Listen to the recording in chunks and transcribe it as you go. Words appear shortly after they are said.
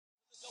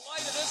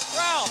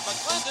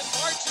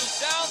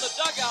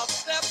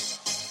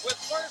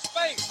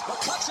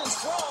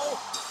throw.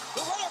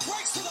 The runner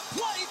breaks to the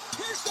plate.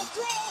 Here's the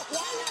throw. Wow.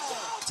 He is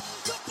out.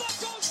 The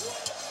Buccos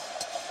win.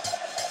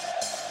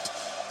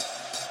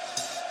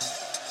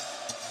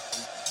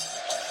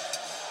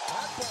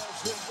 That ball's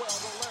hit well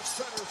to left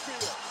center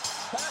field.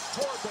 Back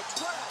toward the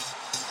track.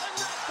 And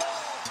that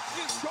ball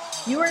is gone.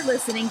 You are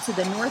listening to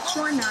the North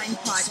Shore 9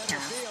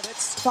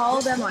 podcast.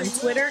 Follow them on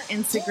Twitter,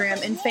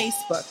 Instagram, and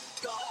Facebook.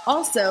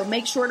 Also,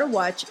 make sure to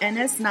watch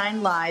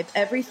NS9 Live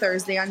every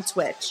Thursday on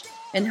Twitch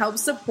and help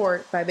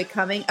support by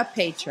becoming a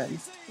patron.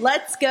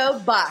 Let's go,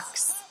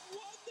 Bucks!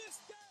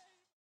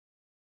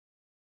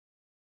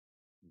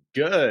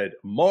 Good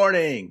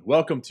morning.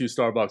 Welcome to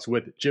Starbucs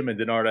with Jim and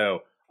DiNardo.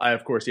 I,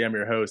 of course, am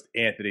your host,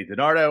 Anthony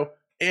DiNardo,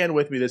 and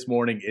with me this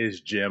morning is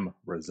Jim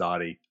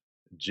Rosati.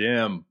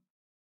 Jim,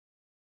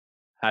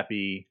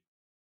 happy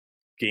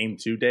Game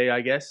 2 day,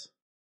 I guess?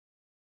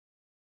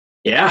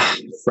 Yeah,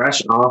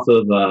 fresh off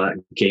of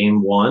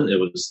Game 1. It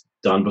was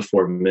done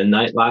before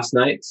midnight last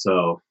night,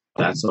 so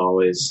that's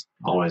always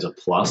a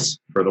plus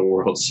for the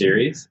World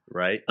Series.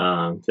 Right.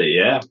 But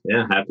yeah,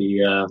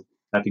 happy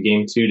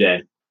Game 2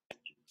 day.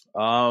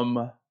 I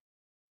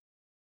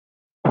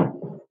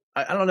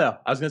don't know.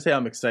 I was gonna say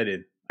I'm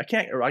excited.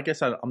 I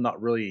guess I'm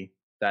not really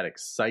that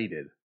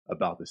excited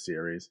about the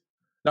series.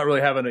 Not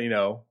really having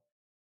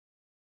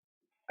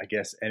I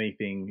guess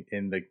anything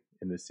in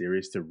the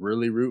series to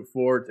really root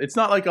for. It's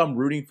not like I'm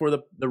rooting for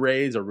the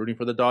Rays or rooting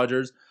for the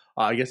Dodgers.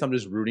 I guess I'm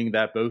just rooting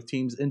that both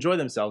teams enjoy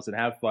themselves and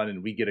have fun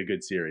and we get a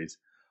good series.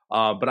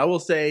 But I will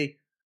say,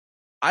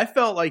 I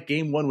felt like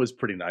Game 1 was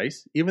pretty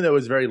nice, even though it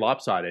was very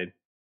lopsided.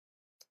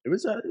 It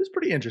was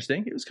pretty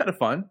interesting. It was kind of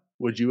fun.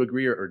 Would you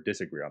agree or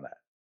disagree on that?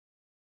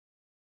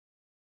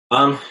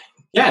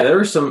 Yeah, there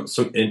were some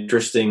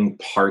interesting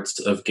parts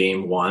of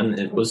Game 1.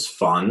 It was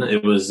fun.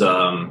 It was,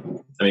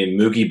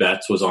 Mookie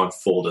Betts was on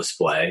full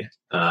display.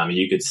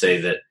 You could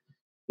say that,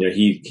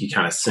 he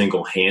kind of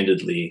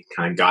single-handedly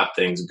kind of got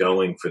things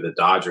going for the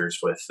Dodgers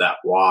with that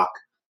walk.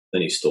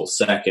 Then he stole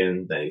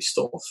second. Then he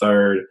stole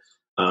third.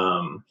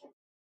 To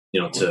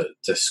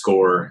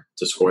score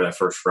that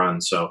first run.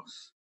 So,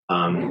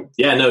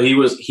 he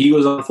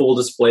was on full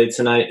display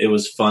tonight. It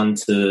was fun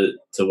to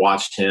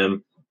watch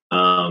him.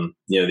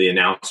 The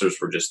announcers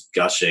were just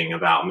gushing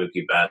about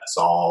Mookie Betts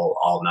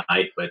all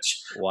night,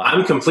 which wow.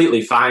 I'm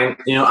completely fine.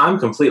 I'm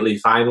completely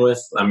fine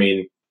with.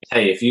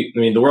 Hey,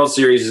 the World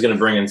Series is going to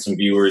bring in some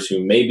viewers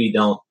who maybe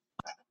don't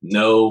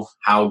know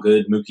how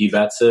good Mookie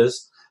Betts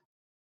is.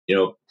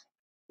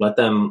 Let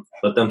them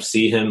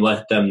see him.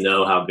 Let them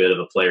know how good of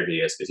a player he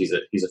is, because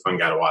he's a fun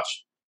guy to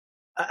watch.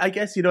 I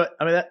guess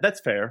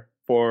that's fair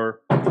for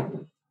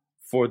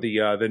the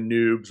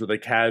noobs or the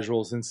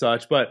casuals and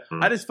such, but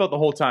I just felt the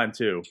whole time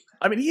too.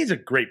 He's a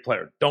great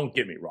player. Don't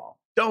get me wrong.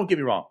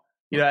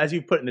 As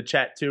you put in the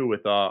chat too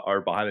with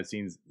our behind the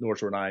scenes North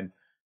Shore 9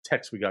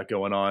 text we got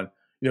going on,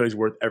 he's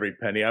worth every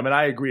penny.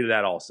 I agree to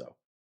that also.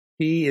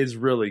 He is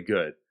really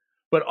good.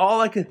 But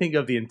all I could think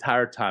of the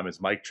entire time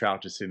is Mike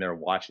Trout just sitting there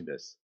watching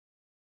this.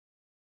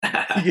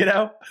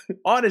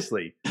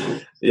 Honestly.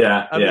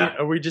 Yeah.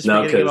 Are we just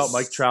forgetting about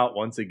Mike Trout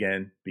once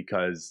again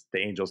because the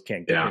Angels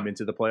can't get him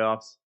into the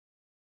playoffs?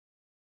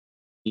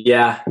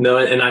 Yeah, no,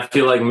 and I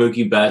feel like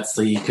Mookie Betts,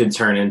 he could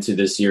turn into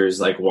this year's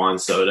like Juan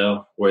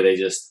Soto, where they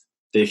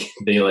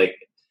like,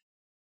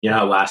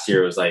 how last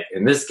year it was like,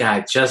 and this guy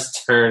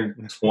just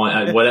turned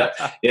 20. Whatever,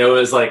 it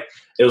was like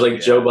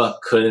Joe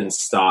Buck couldn't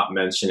stop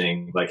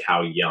mentioning like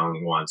how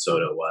young Juan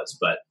Soto was,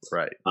 but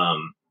right.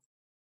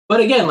 But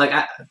again, like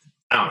I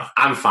don't know,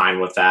 I'm fine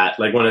with that.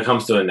 Like when it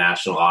comes to a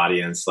national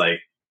audience, like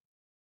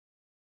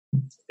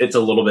it's a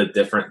little bit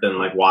different than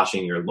like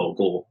watching your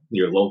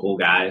local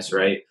guys,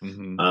 right?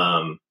 Mm-hmm.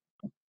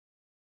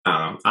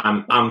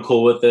 I'm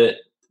cool with it.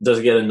 Does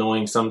it get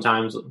annoying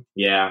sometimes?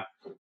 Yeah.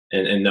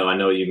 And no, I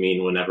know what you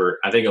mean. Whenever,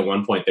 I think at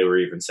one point they were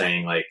even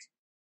saying like,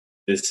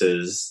 at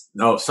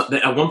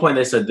one point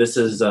they said this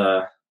is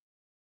the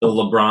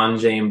LeBron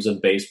James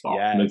of baseball.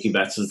 Yes. Mookie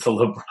Betts is the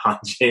LeBron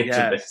James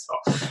of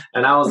baseball.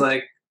 And I was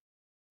like,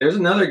 there's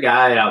another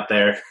guy out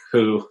there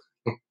who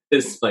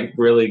is like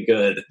really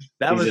good.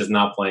 He's just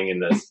not playing in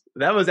this.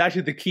 That was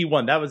actually the key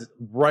one. That was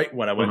right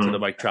when I went to the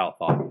Mike Trout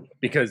thought,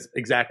 because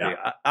exactly.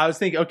 Yeah. I was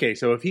thinking, okay,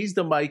 so if he is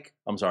the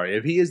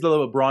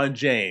LeBron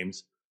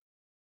James,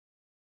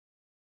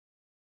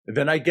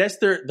 then I guess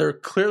they're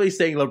clearly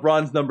saying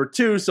LeBron's number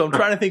 2. So I'm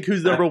trying to think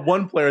who's the number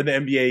 1 player in the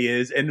NBA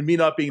is, and me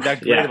not being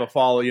that great of a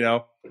follow,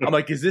 I'm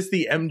like, is this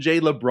the MJ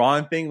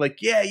LeBron thing? Like,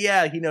 yeah,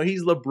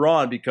 he's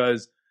LeBron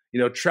because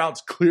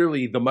Trout's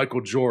clearly the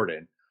Michael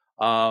Jordan.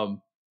 I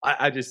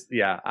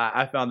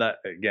found that,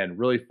 again,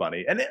 really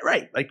funny. And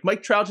like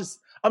Mike Trout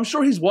I'm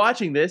sure he's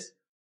watching this.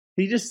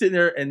 He's just sitting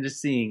there and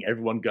just seeing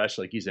everyone gush,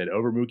 like you said,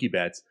 over Mookie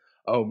Betts.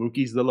 Oh,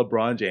 Mookie's the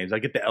LeBron James. I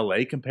get the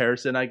LA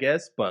comparison, I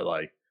guess. But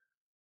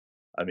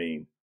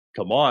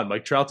come on.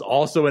 Mike Trout's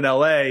also in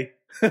LA.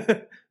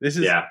 This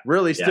is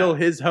really still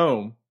his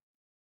home.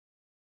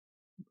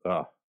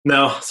 Oh.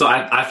 No, so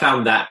I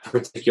found that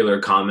particular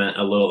comment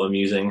a little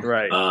amusing.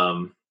 Right.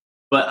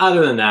 But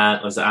other than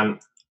that, listen,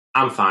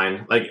 I'm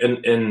fine. Like,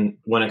 and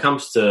when it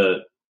comes to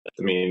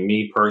I mean,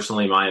 me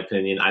personally, my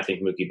opinion, I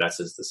think Mookie Betts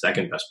is the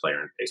second best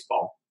player in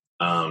baseball,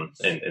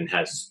 and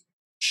has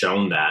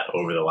shown that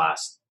over the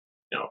last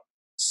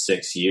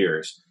 6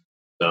 years.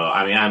 So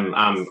I mean,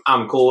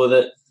 I'm cool with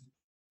it.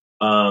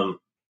 I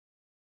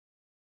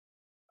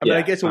mean,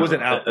 I guess it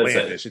wasn't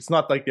outlandish. It's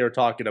not like they were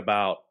talking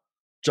about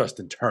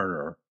Justin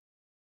Turner,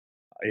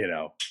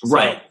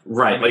 Right.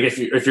 I mean, like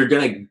if you're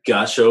gonna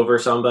gush over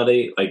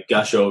somebody, like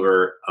gush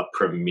over a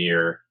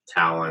premier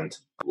talent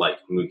like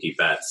Mookie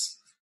Betts.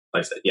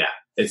 Like I said, yeah,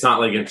 it's not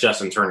like if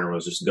Justin Turner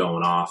was just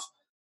going off,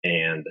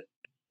 and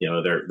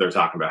they're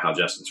talking about how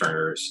Justin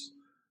Turner's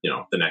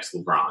the next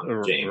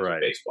LeBron James in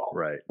baseball.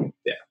 Right.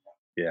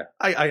 Yeah.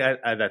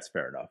 I that's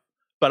fair enough.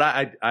 But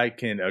I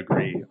can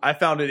agree. I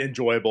found it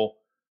enjoyable.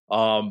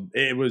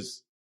 It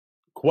was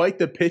quite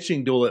the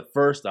pitching duel at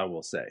first, I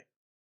will say.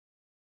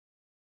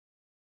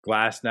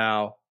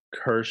 Glasnow,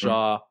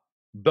 Kershaw,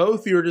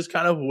 both you were just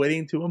kind of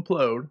waiting to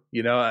implode.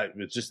 It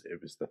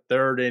was the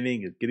third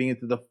inning, it's getting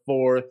into the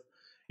fourth.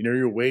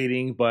 You're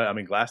waiting, but I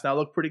mean, Glasnow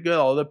looked pretty good.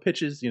 All the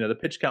pitches, the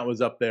pitch count was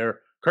up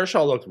there.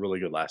 Kershaw looked really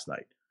good last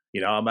night.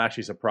 I'm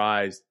actually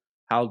surprised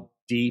how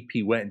deep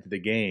he went into the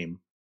game.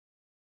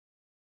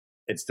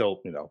 It still,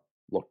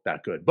 looked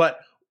that good. But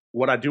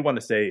what I do want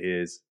to say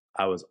is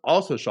I was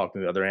also shocked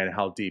on the other hand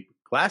how deep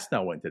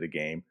Glasnow went to the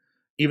game.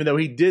 Even though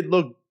he did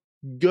look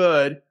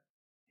good,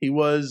 he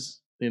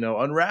was,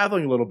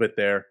 unraveling a little bit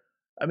there.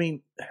 I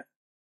mean,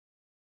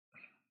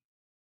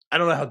 I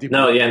don't know how deep.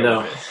 No.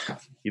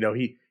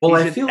 He's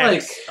I feel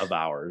like of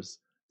ours.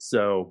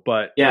 So,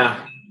 but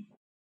yeah,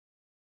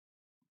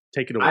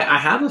 take it away. I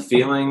have a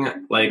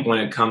feeling like when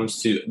it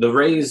comes to the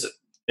Rays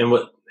and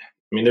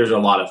there's a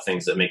lot of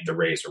things that make the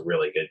Rays a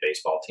really good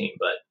baseball team,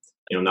 but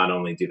not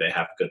only do they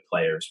have good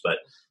players, but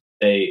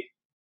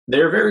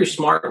they're very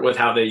smart with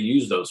how they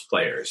use those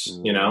players.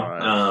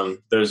 Right.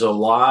 There's a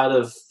lot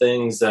of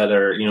things that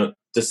are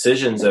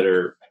decisions that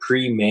are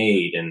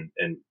pre-made and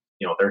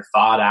they're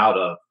thought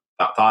out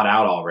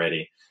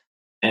already.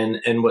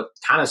 And what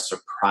kind of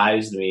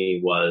surprised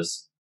me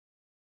was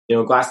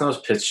Glasnow's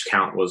pitch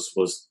count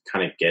was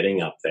kind of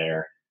getting up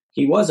there.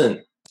 He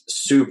wasn't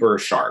super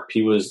sharp.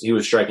 He was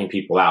striking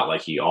people out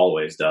like he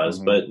always does,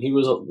 but he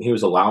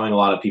was allowing a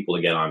lot of people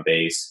to get on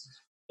base.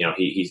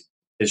 He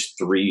pitched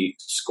 3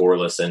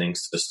 scoreless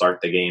innings to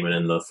start the game, and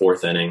in the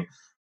 4th inning,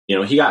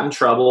 he got in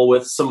trouble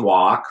with some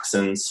walks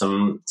and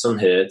some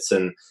hits,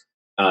 and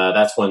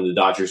that's when the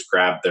Dodgers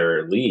grabbed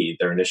their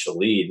initial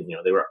lead.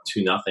 They were up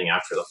 2-0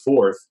 after the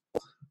 4th,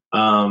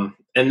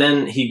 and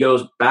then he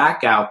goes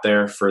back out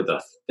there for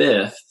the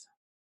 5th.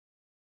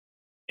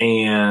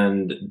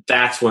 And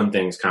that's when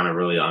things kind of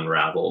really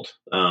unraveled.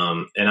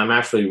 And I'm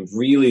actually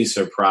really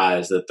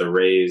surprised that the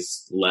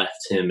Rays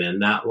left him in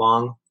that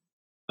long.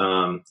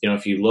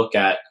 If you look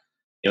at,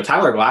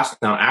 Tyler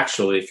Glasnow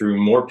actually threw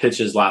more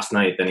pitches last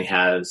night than he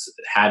has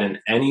had in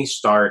any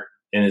start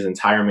in his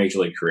entire major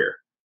league career.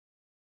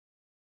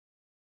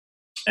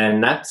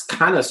 And that's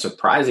kind of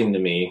surprising to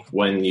me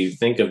when you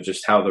think of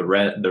just how the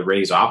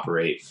Rays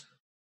operate.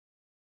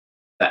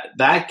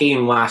 That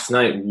game last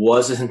night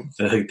wasn't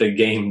the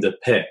game to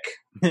pick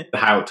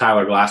how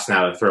Tyler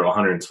Glasnow to throw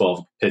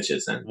 112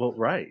 pitches in. Well,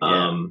 right.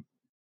 Yeah.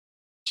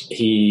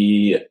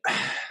 He,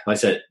 like I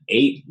said,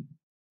 he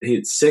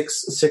had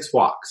six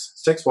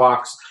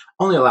walks,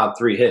 only allowed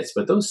 3 hits,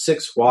 but those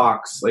 6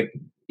 walks, like,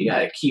 you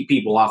got to keep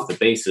people off the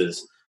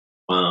bases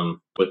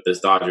with this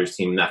Dodgers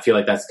team. And I feel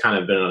like that's kind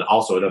of been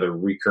also another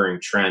recurring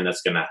trend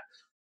that's gonna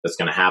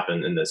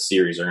happen in this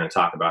series. They're going to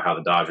talk about how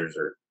the Dodgers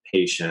are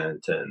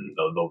patient and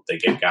they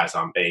get guys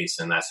on base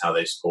and that's how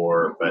they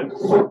score, but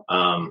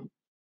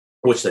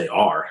which they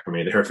are. I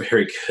mean, they're a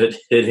very good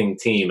hitting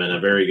team and a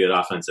very good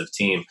offensive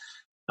team.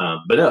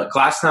 But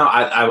Glasnow,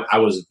 I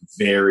was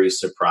very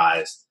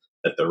surprised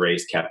that the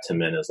Rays kept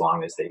him in as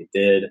long as they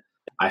did.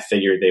 I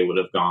figured they would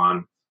have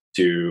gone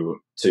to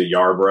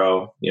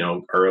Yarbrough,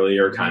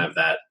 earlier, kind of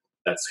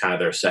that's kind of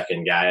their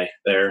second guy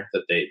there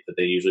that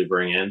they usually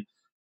bring in.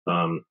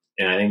 And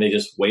I think they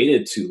just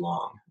waited too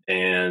long.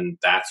 And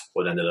that's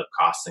what ended up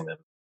costing them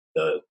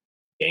the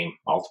game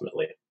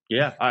ultimately.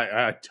 Yeah,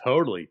 I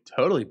totally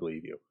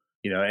believe you.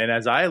 And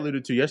as I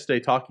alluded to yesterday,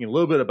 talking a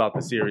little bit about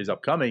the series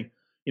upcoming,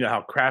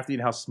 how crafty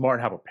and how smart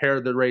and how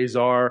prepared the Rays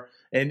are.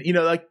 And,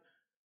 like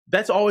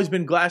that's always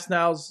been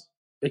Glasnow's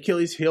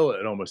Achilles heel,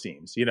 it almost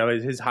seems,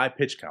 his high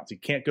pitch counts. He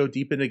can't go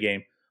deep in the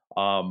game.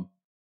 And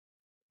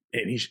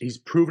he's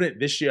proven it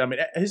this year. I mean,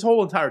 his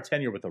whole entire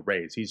tenure with the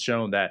Rays, he's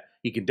shown that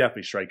he can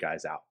definitely strike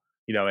guys out.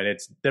 And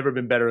it's never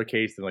been better a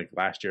case than like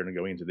last year and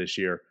going into this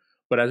year.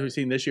 But as we've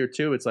seen this year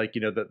too, it's like,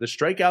 the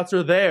strikeouts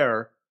are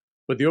there,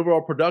 but the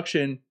overall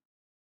production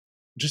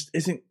just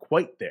isn't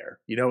quite there,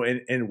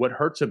 and what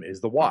hurts him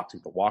is the walks.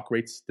 The walk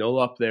rate's still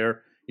up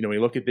there. When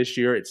you look at this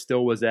year, it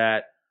still was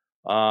at,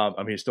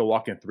 he's still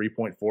walking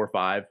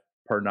 3.45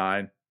 per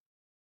 9.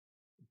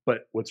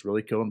 But what's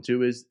really killing him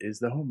too is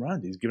the home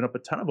runs. He's given up a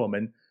ton of them.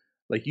 And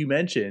like you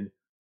mentioned,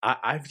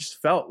 I've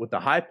just felt with the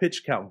high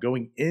pitch count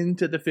going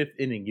into the 5th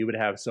inning, you would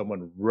have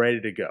someone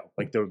ready to go.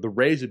 Like the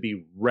Rays would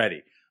be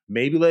ready.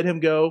 Maybe let him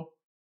go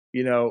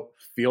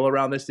feel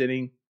around this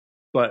inning,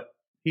 but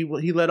he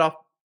led off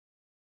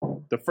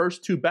the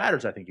first 2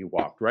 batters. I think he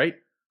walked, right?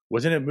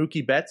 Wasn't it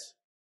Mookie Betts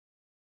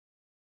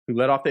who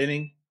led off the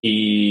inning?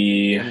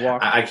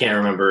 I can't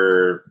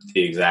remember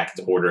the exact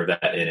order of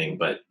that inning,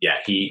 but yeah,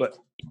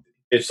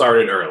 it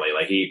started early.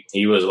 Like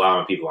he was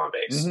allowing people on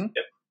base. Mm-hmm.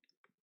 Yep.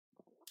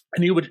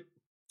 And you would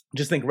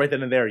just think right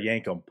then and there,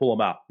 yank him, pull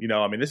him out.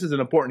 This is an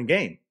important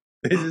game.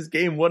 This is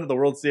game 1 of the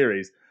World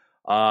Series.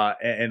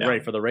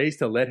 Right, for the Rays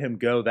to let him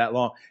go that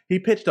long. He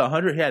pitched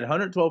 100. He had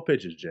 112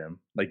 pitches, Jim.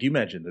 Like you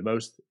mentioned, the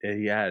most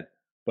he had,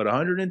 but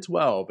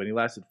 112, and he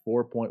lasted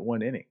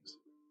 4.1 innings.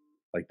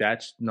 Like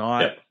that's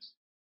not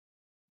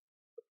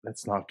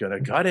going to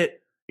cut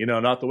it.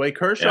 Not the way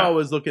Kershaw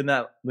was looking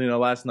at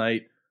last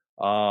night.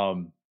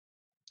 So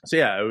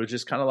yeah, it was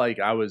just kind of like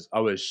I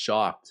was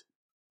shocked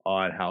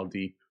on how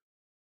deep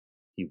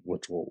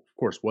which of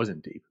course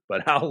wasn't deep,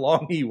 but how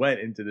long he went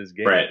into this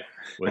game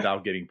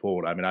without getting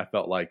pulled. I mean, I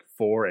felt like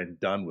 4 and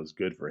done was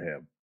good for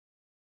him.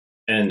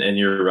 And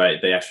you're right.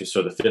 They actually,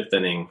 so the 5th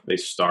inning, they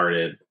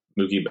started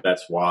Mookie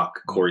Betts walk,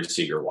 Corey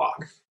Seager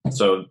walk.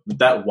 So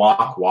that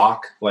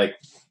walk, like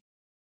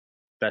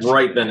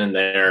right then and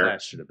there.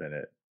 That should have been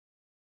it.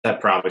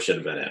 That probably should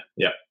have been it.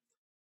 Yep.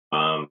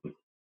 And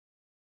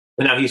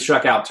now he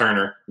struck out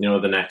Turner,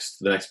 the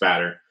next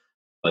batter,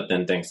 but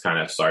then things kind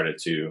of started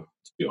to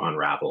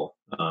unravel.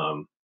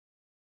 And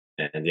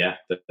yeah,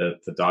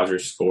 the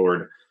Dodgers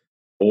scored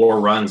 4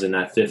 runs in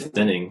that 5th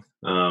inning.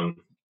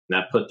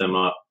 That put them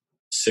up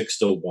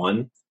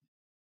 6-1.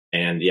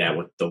 And yeah,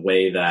 with the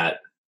way that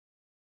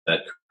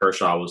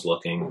Kershaw was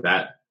looking,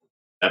 that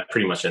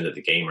pretty much ended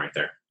the game right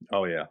there.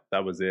 Oh yeah,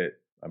 that was it.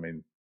 I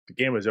mean, the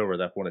game was over at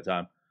that point in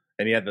time.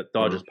 And he had the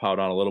Dodgers piled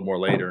on a little more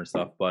later and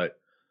stuff. But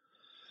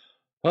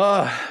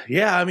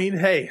yeah, I mean,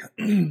 hey,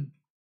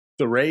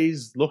 the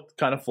Rays looked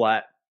kind of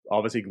flat.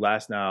 Obviously,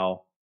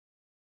 Glasnow,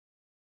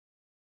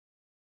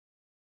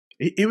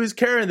 he was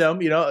carrying them.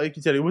 Like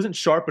you said, he wasn't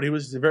sharp, but he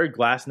was very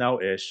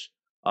Glasnow-ish.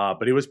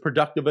 But he was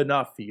productive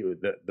enough.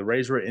 The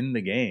Rays were in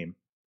the game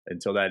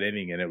until that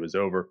inning, and it was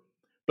over.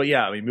 But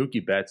yeah, I mean,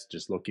 Mookie Betts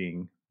just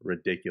looking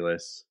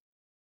ridiculous.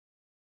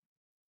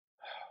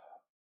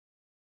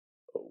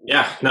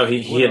 Yeah, no,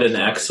 he had an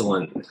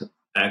excellent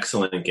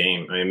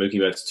game. I mean, Mookie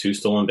Betts 2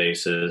 stolen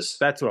bases.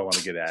 That's what I want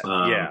to get at.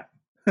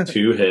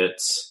 2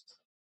 hits,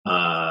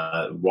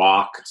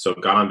 walk. So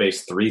got on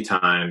base 3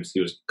 times. He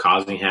was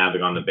causing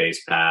havoc on the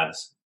base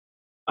paths.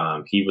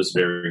 He was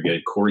very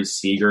good. Corey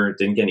Seager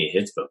didn't get any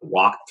hits, but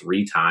walked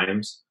 3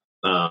 times.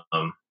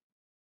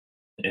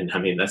 And I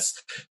mean,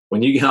 that's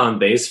when you get on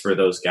base for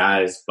those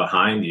guys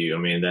behind you. I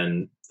mean,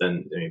 then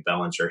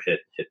Bellinger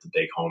hit the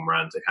big home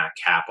run to kind of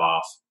cap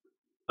off.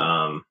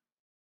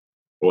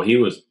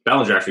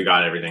 Bellinger actually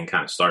got everything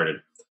kind of started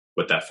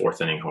with that 4th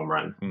inning home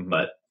run. Mm-hmm.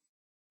 But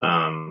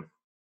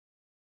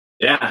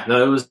yeah,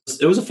 no,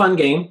 it was a fun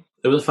game.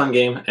 It was a fun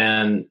game,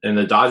 and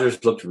the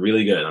Dodgers looked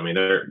really good. I mean,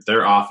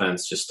 their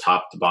offense just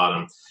top to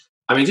bottom.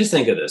 I mean, just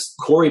think of this: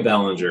 Corey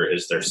Bellinger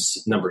is their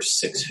number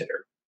 6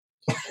 hitter.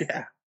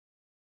 Yeah,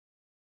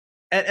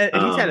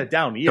 and he's had a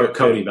down year.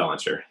 Cody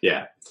Bellinger,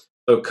 yeah.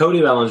 So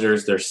Cody Bellinger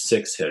is their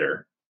 6th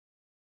hitter,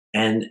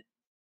 and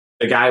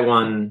the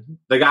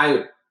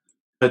guy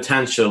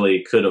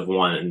potentially could have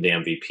won the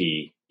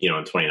MVP, in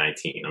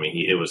 2019. I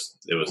mean, it was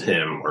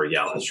him or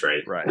Yelich,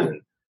 right? Right.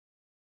 And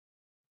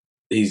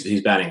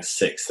he's batting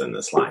 6th in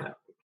this lineup.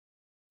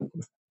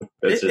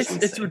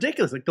 It's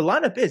ridiculous. Like the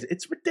lineup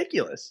it's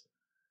ridiculous.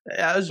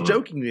 I was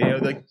joking,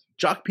 like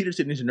Jock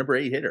Peterson is your number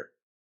 8 hitter.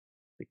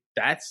 Like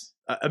that's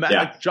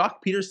like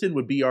Jock Peterson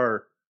would be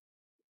our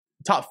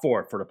top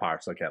 4 for the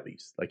Pirates, like at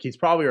least. Like he's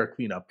probably our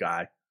cleanup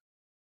guy.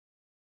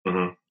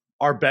 Mm-hmm.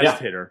 Our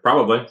best hitter.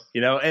 Probably.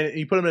 And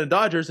you put him in the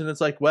Dodgers and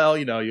it's like, well,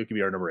 you can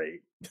be our number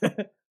 8.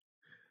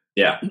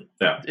 Yeah.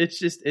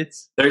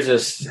 It's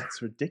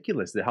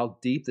ridiculous how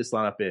deep this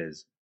lineup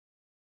is.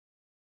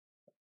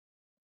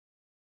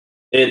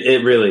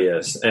 It really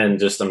is. And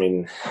just, I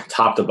mean,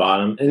 top to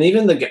bottom. And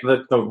even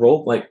the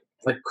role, like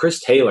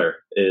Chris Taylor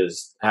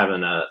is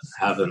having a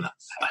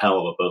hell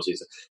of a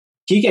postseason.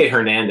 Kike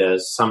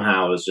Hernandez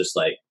somehow is just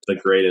like the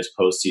greatest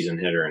postseason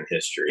hitter in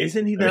history.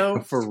 Isn't he though?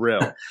 For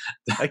real.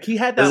 Like he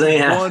had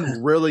that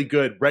one really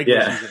good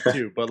regular season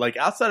too. But like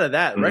outside of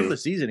that, regular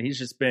season, he's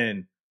just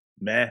been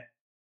meh.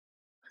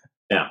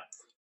 Yeah.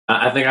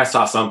 I think I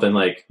saw something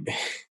like,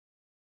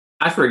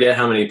 I forget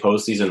how many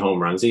postseason home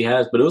runs he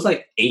has, but it was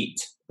like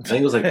 8. I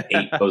think it was like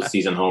 8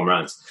 postseason home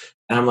runs.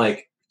 And I'm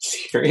like,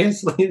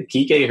 seriously?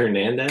 Kike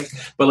Hernandez?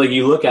 But like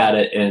you look at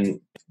it and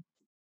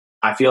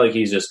I feel like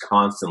he's just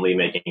constantly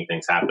making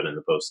things happen in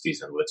the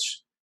postseason,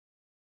 which,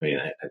 I mean,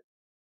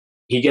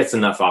 he gets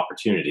enough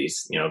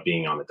opportunities,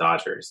 being on the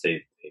Dodgers.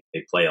 They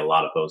play a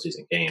lot of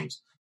postseason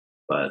games.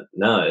 But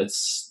no,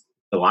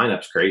 the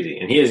lineup's crazy.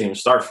 And he doesn't even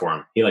start for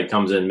him. He like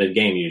comes in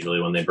mid-game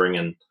usually when they bring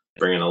in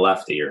a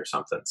lefty or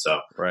something. So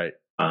right.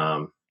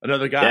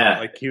 Another guy,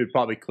 like he would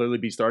probably clearly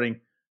be starting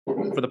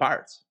for the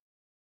Pirates.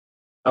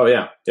 Oh,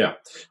 yeah. Yeah.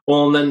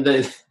 Well, and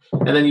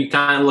then you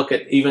kind of look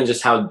at even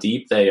just how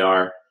deep they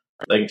are.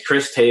 Like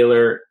Chris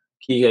Taylor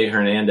Kike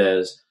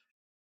Hernandez.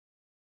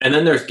 And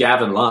then there's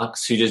Gavin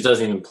Lux, who just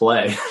doesn't even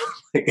play.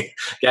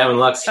 Gavin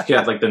Lux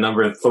got like the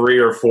number 3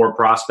 or 4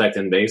 prospect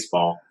in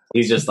baseball.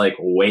 He's just like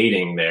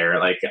waiting there.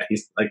 Like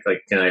he's like,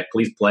 can I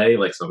please play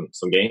like some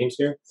games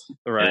here?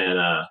 Right.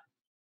 And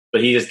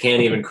but he just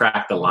can't even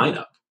crack the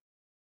lineup.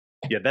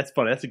 Yeah, that's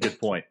funny. That's a good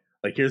point.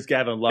 Like here's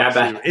Gavin Lux,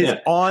 who is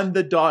on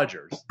the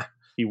Dodgers.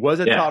 He was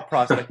a top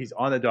prospect. He's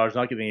on the Dodgers,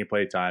 not getting any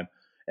play time.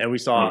 And we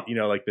saw,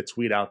 like the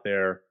tweet out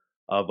there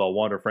of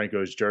Wander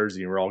Franco's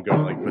jersey, and we're all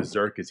going like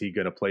berserk. Is he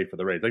going to play for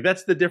the Rays? Like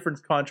that's the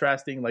difference,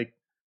 contrasting like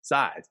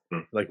size.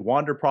 Like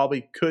Wander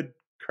probably could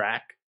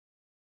crack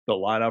the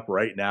lineup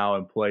right now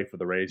and play for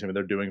the Rays. I mean,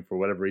 they're doing for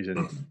whatever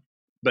reason.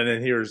 But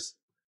then here's,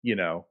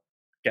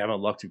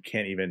 Gavin Lux, who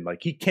can't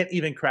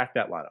even crack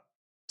that lineup.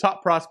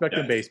 Top prospect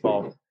in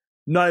baseball,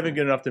 not even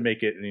good enough to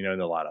make it, in the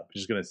lineup.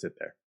 Just going to sit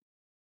there.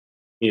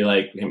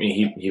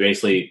 He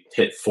basically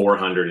hit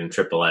 400 in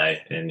AAA,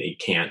 and he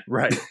can't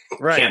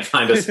can't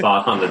find a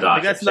spot on the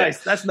Dodgers. Like, that's nice.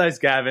 That's nice,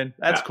 Gavin.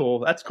 That's cool.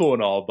 That's cool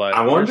and all, but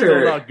I wonder,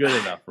 still not good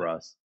enough for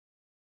us.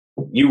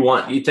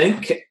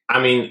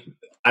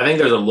 I think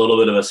there's a little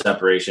bit of a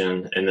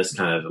separation, and this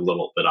kind of a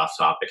little bit off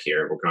topic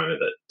here. We're going to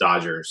the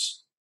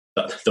Dodgers,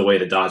 the way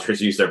the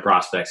Dodgers use their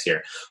prospects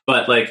here.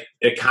 But like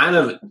it kind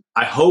of,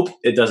 I hope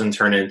it doesn't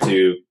turn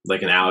into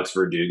like an Alex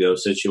Verdugo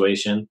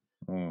situation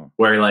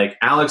where like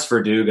Alex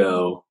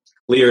Verdugo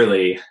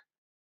clearly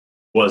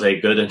was a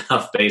good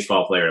enough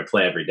baseball player to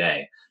play every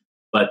day.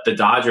 But the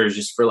Dodgers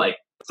just for like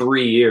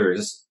 3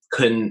 years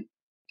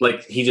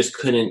he just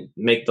couldn't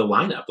make the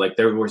lineup. Like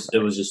it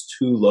was just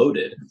too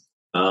loaded.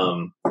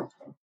 So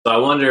I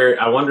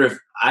wonder if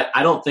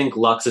I don't think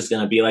Lux is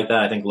going to be like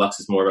that. I think Lux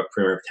is more of a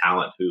premier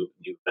talent who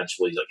you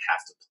eventually like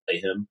have to play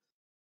him.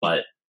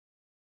 But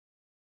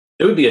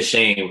it would be a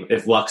shame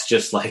if Lux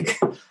just like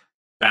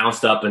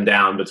bounced up and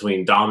down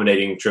between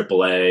dominating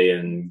AAA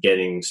and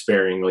getting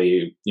sparing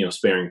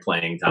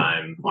playing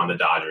time on the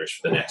Dodgers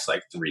for the next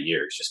like 3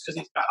 years just because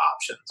he's got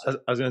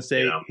options. I was going to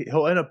say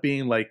he'll end up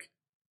being like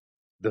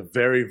the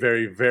very,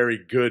 very, very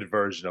good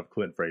version of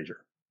Clint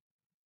Frazier.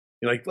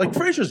 Like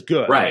Frazier's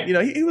good, right?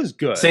 He was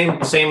good. Same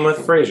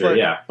with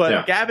Frazier,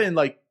 But Gavin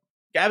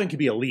could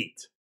be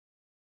elite,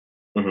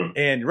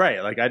 and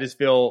I just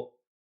feel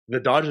the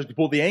Dodgers could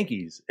pull the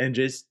Yankees and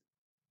just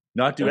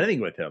not do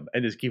anything with him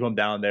and just keep him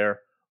down there,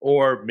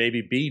 or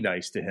maybe be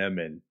nice to him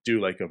and do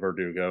like a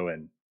Verdugo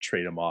and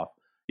trade him off.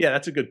 Yeah,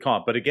 that's a good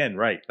comp. But again,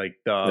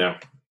 the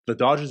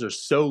Dodgers are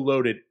so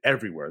loaded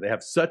everywhere. They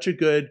have such a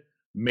good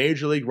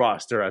major league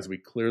roster, as we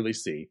clearly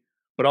see,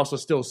 but also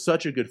still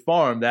such a good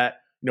farm that.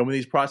 When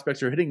these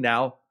prospects are hitting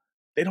now,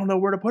 they don't know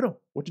where to put them,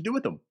 what to do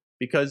with them.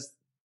 Because,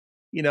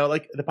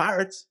 like the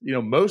Pirates,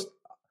 not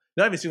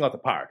even single out the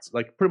Pirates,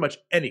 like pretty much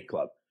any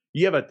club,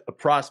 you have a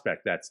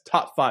prospect that's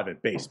top 5 in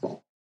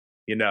baseball,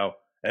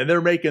 and they're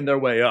making their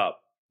way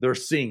up. They're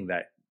seeing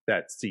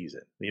that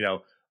season.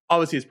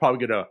 Obviously it's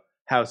probably going to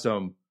have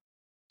some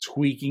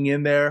tweaking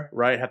in there,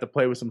 right? Have to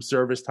play with some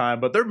service time,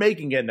 but they're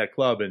making it in that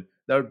club, and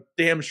they're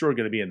damn sure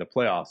going to be in the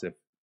playoffs if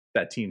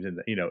that team's in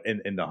the,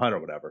 in the hunt or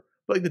whatever.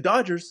 But like the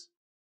Dodgers,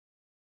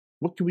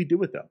 what can we do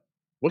with them?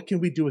 What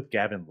can we do with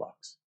Gavin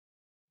Lux?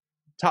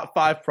 Top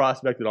 5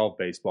 prospect in all of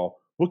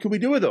baseball. What can we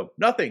do with him?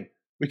 Nothing.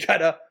 We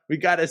gotta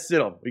sit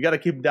him. We gotta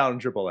keep him down in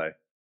AAA.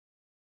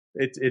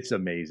 It's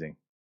amazing.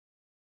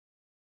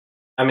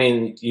 I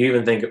mean, you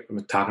even think,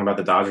 talking about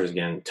the Dodgers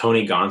again,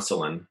 Tony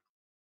Gonsolin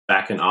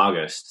back in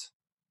August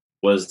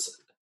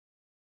was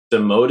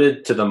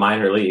demoted to the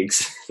minor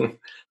leagues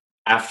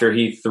after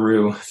he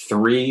threw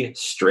 3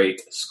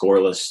 straight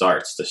scoreless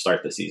starts to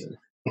start the season.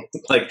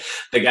 Like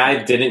the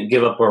guy didn't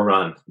give up a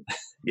run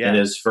in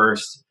his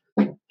first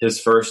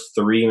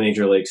 3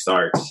 major league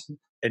starts,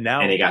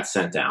 and he got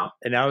sent down.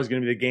 And now he's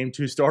going to be the Game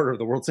 2 starter of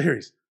the World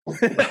Series.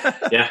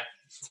 Yeah.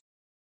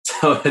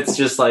 So it's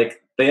just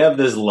like they have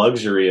this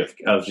luxury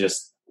of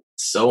just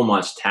so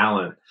much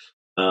talent.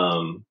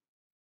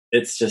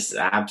 It's just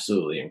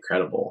absolutely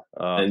incredible.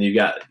 And you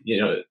got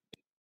and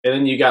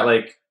then you got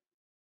like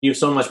you have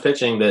so much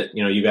pitching that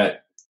you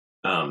got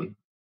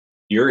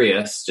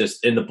Urias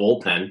just in the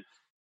bullpen.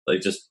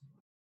 Like just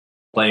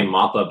playing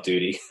mop-up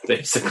duty,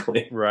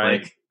 basically.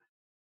 Right. Like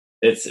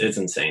it's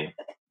insane.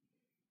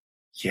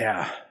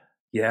 Yeah.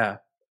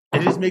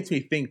 It just makes me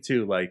think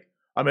too, like,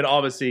 I mean,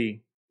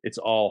 obviously it's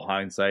all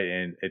hindsight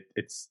and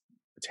it's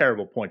a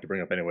terrible point to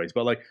bring up anyways,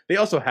 but like they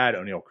also had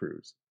O'Neal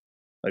Cruz.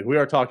 Like we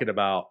are talking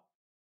about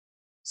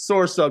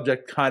sore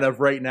subject kind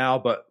of right now,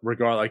 but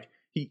regardless, like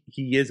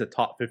he is a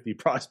top 50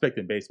 prospect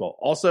in baseball.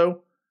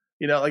 Also,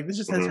 like this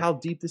just has how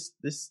deep this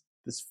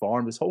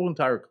farm, this whole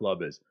entire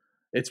club is.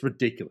 It's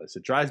ridiculous.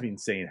 It drives me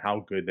insane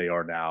how good they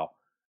are now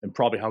and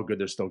probably how good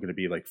they're still going to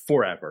be like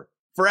forever.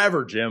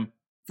 Forever, Jim.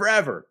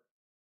 Forever.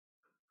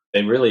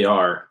 They really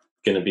are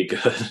going to be good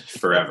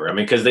forever. I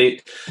mean, because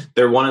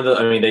they're one of the,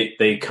 I mean,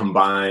 they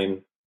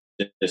combine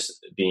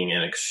just being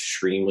an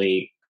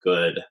extremely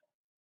good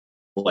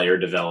player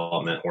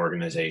development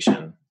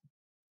organization.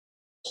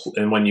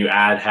 And when you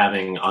add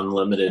having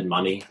unlimited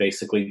money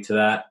basically to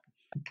that,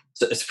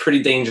 it's a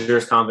pretty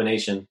dangerous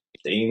combination.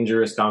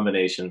 dangerous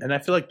combination. And I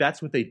feel like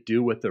that's what they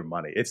do with their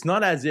money. It's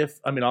not as if,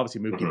 I mean,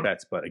 obviously Mookie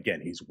Betts, but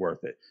again, he's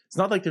worth it. It's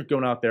not like they're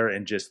going out there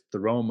and just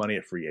throwing money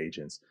at free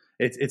agents.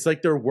 It's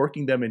like they're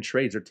working them in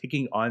trades. They're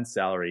taking on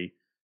salary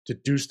to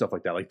do stuff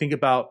like that. Like think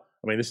about,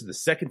 I mean, this is the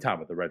second time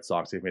with the Red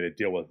Sox they've made a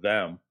deal with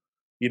them,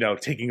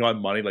 taking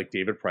on money like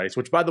David Price,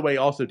 which by the way,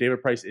 also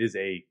David Price is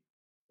a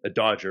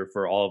Dodger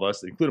for all of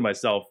us, including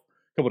myself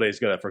a couple days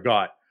ago that I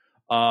forgot.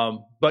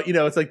 But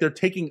it's like they're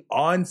taking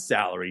on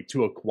salary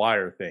to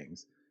acquire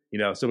things.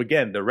 So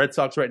again, the Red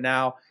Sox right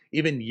now,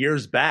 even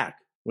years back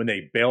when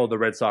they bailed the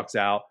Red Sox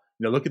out,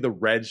 look at the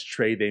Reds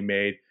trade they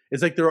made.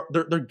 It's like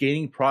they're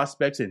gaining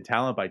prospects and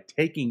talent by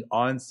taking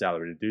on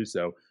salary to do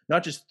so,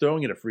 not just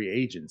throwing it at free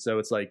agents. So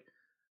it's like,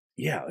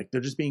 yeah, like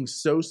they're just being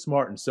so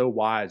smart and so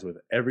wise with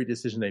every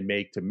decision they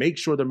make to make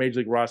sure their major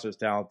league roster is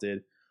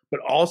talented, but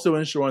also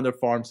ensuring their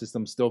farm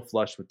system still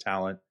flush with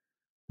talent.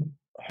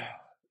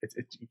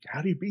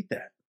 How do you beat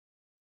that?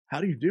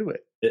 How do you do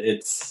it?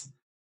 It's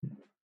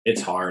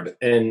hard,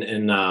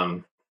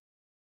 and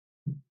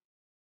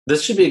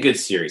this should be a good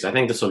series. I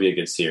think this will be a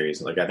good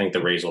series. Like I think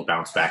the Rays will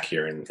bounce back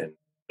here and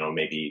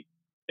maybe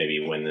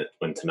win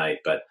tonight,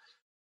 but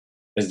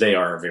as they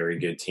are a very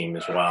good team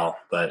as well.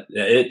 But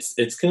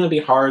it's going to be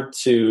hard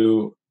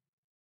to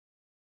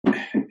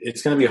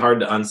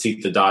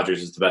unseat the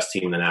Dodgers as the best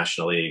team in the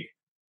National League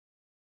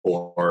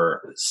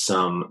for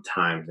some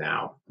time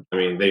now. I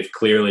mean, they've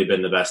clearly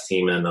been the best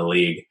team in the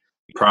league,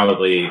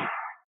 probably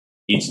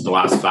each of the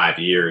last 5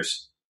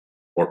 years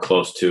or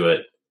close to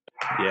it.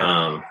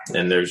 Yeah.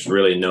 And there's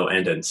really no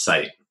end in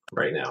sight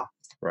right now.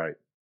 Right.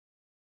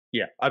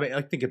 Yeah. I mean,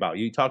 like think about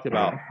it. You talked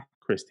about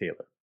Chris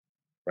Taylor,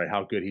 right?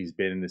 How good he's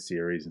been in the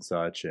series and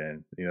such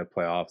and,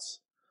 playoffs.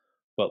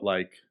 But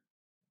like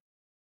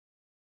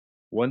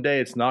one day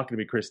it's not going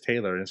to be Chris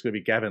Taylor and it's going to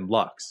be Gavin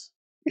Lux.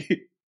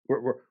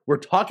 We're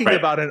talking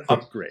about an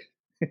upgrade,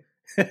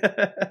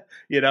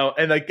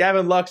 and like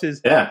Gavin Lux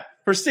is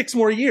for 6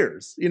 more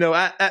years,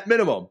 at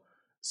minimum.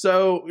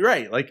 So,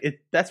 right.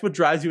 Like that's what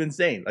drives you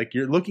insane. Like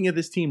you're looking at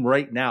this team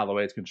right now, the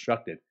way it's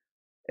constructed,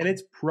 and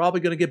it's probably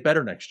going to get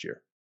better next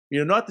year.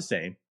 Not the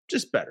same,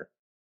 just better.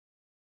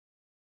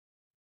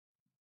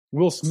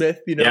 Will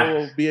Smith,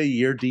 will be a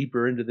year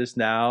deeper into this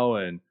now.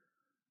 And,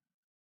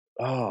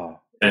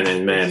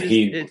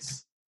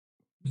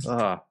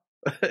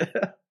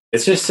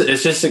 It's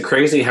just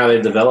crazy how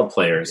they develop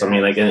players. I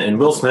mean, like, and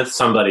Will Smith's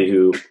somebody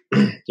who,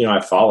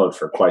 I've followed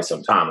for quite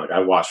some time. Like, I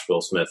watched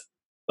Will Smith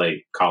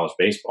play college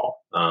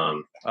baseball.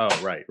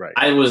 Right.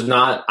 I was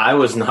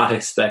not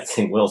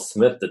expecting Will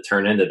Smith to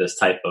turn into this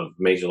type of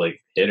major league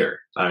hitter.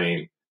 I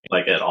mean,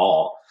 like at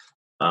all.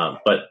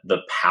 But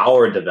the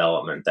power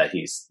development that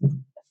he's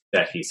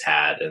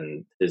had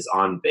and his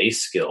on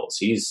base skills,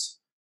 he's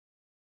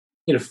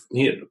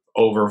he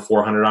over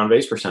 400 on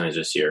base percentage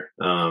this year.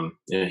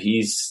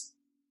 He's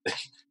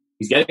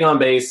getting on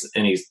base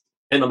and he's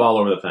hitting the ball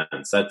over the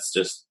fence. That's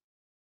just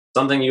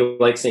something you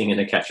like seeing in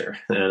a catcher.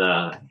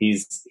 And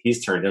he's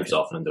turned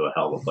himself into a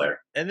hell of a player.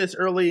 And this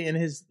early in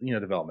his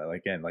development,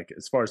 again, like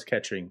as far as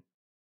catching,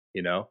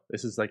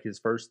 this is like his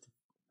first,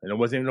 and it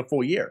wasn't even a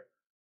full year,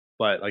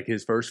 but like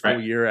his first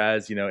full year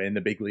as in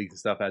the big leagues and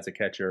stuff as a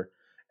catcher.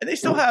 And they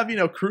still have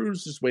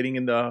Cruz just waiting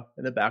in the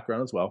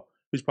background as well,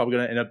 who's probably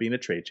going to end up being a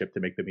trade chip to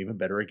make them even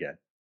better again.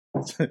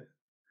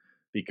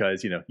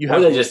 Because you have. Or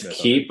they just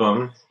keep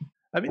them.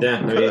 I mean,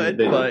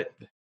 but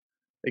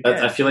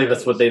again, I feel like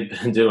that's what they've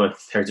been doing.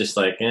 They're just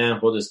like,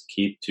 we'll just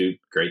keep 2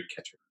 great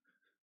catchers.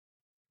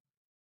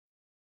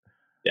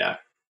 Yeah.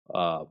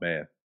 Oh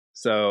man.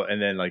 So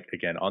and then like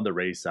again on the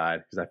Rays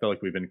side, because I feel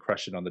like we've been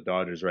crushing on the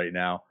Dodgers right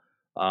now.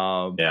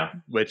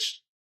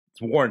 Which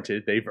it's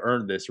warranted. They've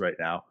earned this right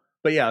now.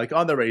 But yeah, like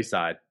on the Rays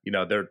side,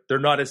 they're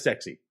not as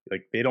sexy.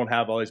 Like they don't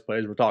have all these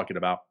players we're talking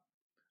about.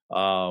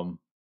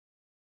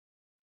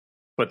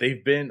 But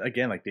they've been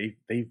again, like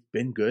they've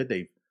been good.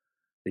 They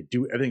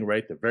do everything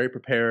right. They're very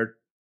prepared.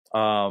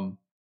 I'll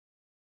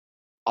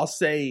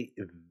say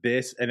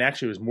this, and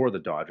actually it was more the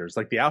Dodgers.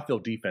 Like the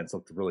outfield defense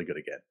looked really good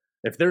again.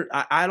 If they're,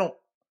 I don't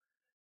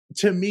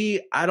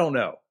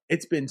know.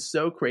 It's been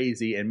so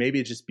crazy, and maybe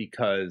it's just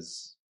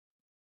because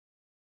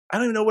I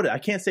don't even know I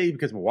can't say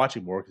because we're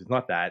watching more because it's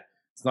not that.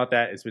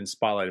 It's been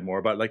spotlighted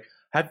more. But like,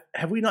 have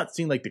we not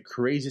seen like the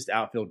craziest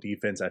outfield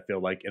defense? I feel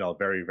like in a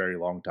very, very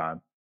long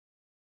time.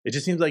 It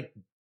just seems like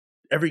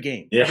every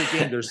game,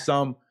 there's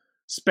some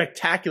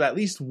spectacular, at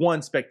least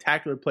one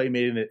spectacular play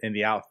made in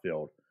the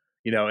outfield,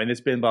 and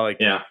it's been by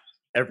like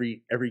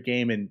every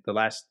game in the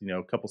last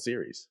couple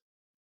series.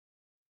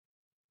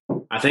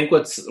 I think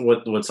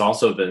what's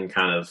also been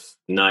kind of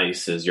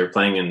nice is you're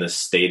playing in this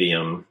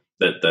stadium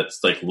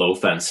that's like low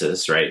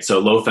fences, right? So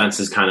low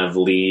fences kind of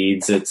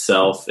leads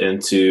itself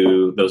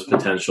into those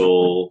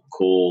potential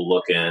cool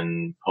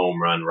looking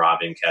home run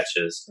robbing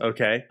catches.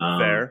 Okay,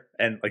 fair.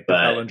 And like the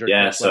Bellinger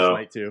catch last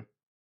night too.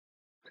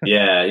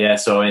 Yeah.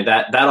 So I mean,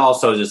 that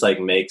also just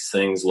like makes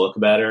things look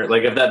better.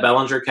 Like if that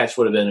Bellinger catch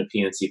would have been at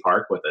PNC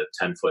Park with a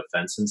 10-foot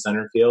fence in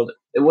center field,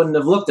 it wouldn't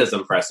have looked as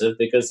impressive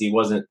because he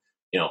wasn't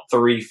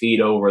 3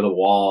 feet over the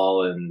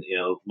wall and,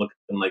 looking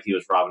like he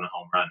was robbing a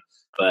home run.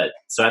 But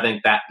so I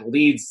think that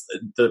leads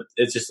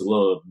it's just a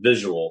little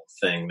visual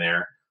thing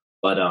there.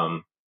 But,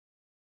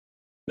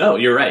 no,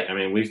 you're right. I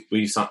mean,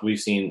 we've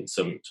seen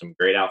some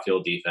great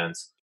outfield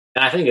defense.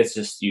 And I think it's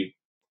just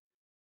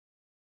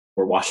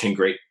we're watching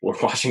great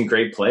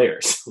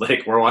players.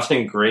 Like we're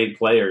watching great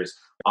players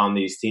on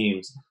these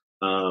teams.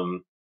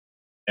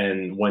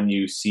 And when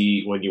you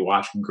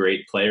watch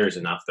great players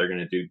enough, they're going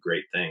to do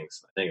great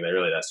things. I think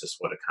that's just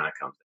what it kind of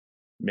comes to.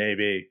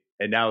 Maybe.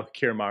 And now with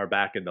Kiermaier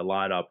back in the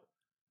lineup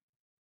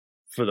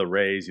for the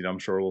Rays, I'm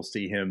sure we'll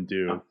see him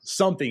do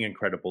something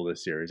incredible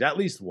this series, at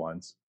least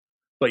once.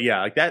 But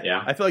yeah, like that.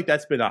 Yeah. I feel like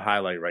that's been a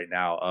highlight right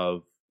now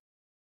of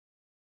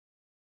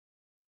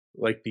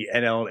like the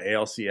NL and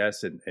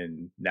ALCS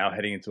and now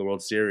heading into the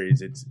World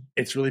Series.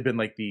 It's really been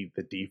like the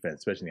defense,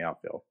 especially in the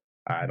outfield.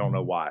 I don't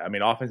know why. I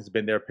mean, offense has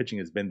been there, pitching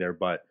has been there,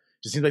 but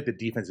it just seems like the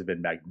defense has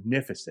been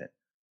magnificent.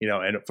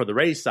 And for the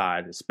Rays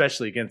side,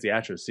 especially against the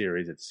Astros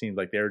series, it seems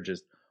like they're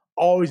just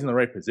always in the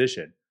right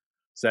position.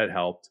 So that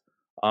helped.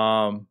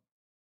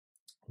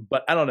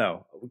 But I don't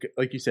know.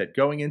 Like you said,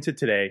 going into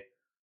today,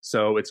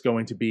 so it's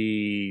going to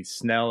be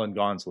Snell and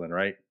Gonsolin,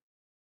 right?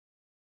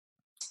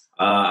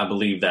 I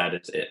believe that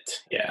it's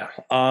it. Yeah.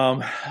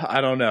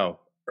 I don't know.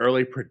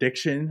 Early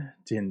prediction.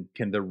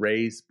 Can the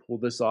Rays pull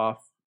this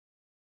off?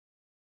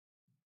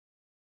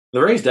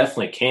 The Rays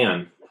definitely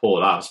can pull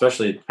it off,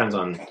 especially it depends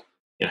on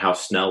how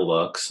Snell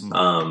looks.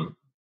 I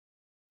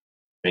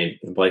mean,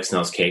 Blake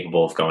Snell's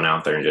capable of going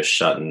out there and just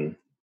shutting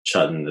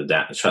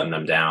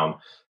them down.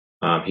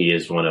 He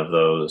is one of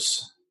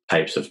those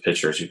types of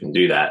pitchers who can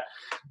do that.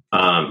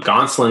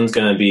 Gonsolin's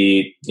going to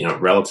be,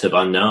 relative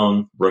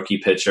unknown rookie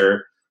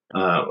pitcher.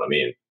 I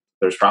mean,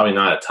 there's probably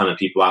not a ton of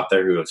people out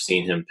there who have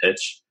seen him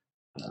pitch,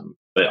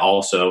 but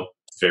also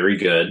very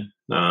good.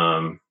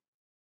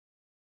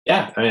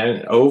 Yeah, I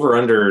mean, over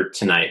under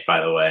tonight.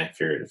 By the way,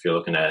 if you're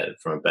looking at it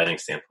from a betting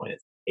standpoint,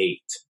 it's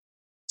 8.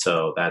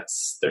 So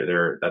that's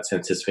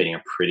anticipating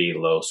a pretty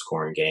low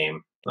scoring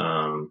game.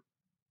 Yeah,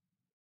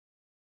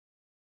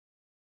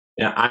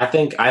 I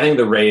think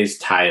the Rays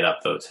tie it up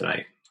though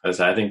tonight. I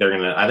think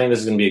this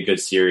is gonna be a good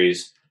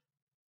series.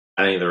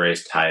 I think the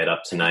Rays tie it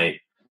up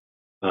tonight.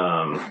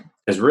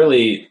 Because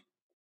really,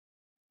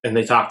 and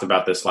they talked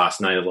about this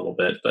last night a little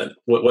bit, but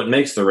what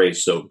makes the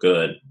Rays so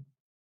good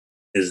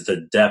is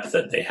the depth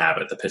that they have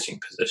at the pitching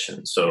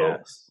position. So,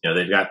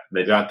 they've got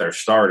their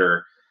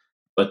starter,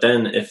 but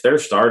then if their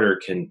starter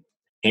can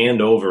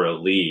hand over a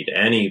lead,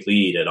 any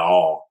lead at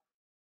all,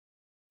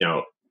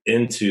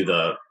 into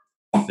the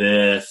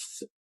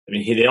 5th, I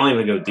mean, they don't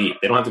even go deep.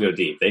 They don't have to go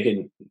deep.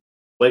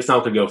 Blake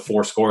Snell could go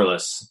 4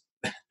 scoreless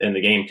and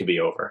the game could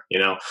be over,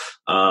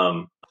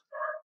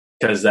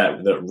 because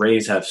the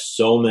Rays have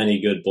so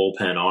many good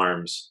bullpen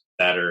arms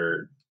that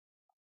are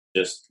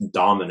just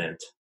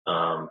dominant,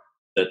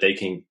 that they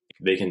can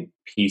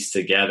piece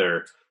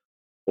together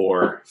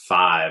 4,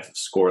 5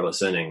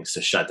 scoreless innings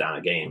to shut down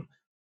a game.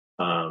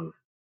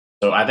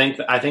 So I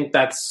think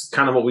that's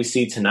kind of what we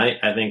see tonight.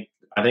 I think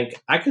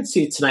I could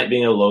see tonight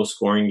being a low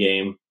scoring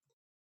game.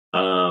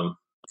 And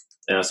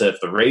I said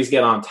if the Rays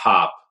get on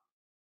top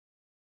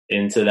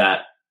into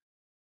that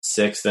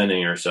 6th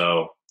inning or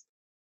so,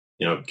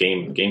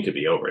 game could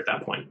be over at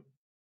that point.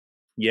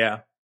 Yeah,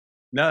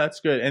 no,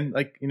 that's good. And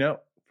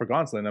for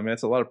Gonsolin, I mean,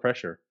 that's a lot of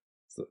pressure.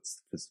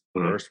 It's his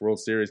first World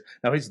Series.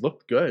 Now he's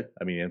looked good.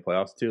 I mean, in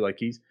playoffs too. Like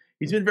he's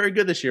been very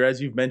good this year, as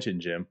you've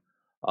mentioned, Jim.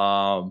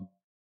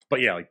 But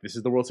yeah, like this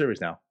is the World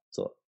Series now,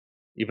 so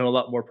even a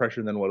lot more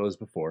pressure than what it was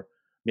before.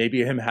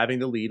 Maybe him having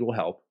the lead will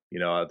help.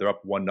 They're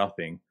up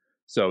 1-0,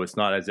 so it's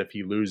not as if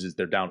he loses.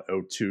 They're down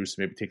 0-2, so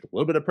maybe take a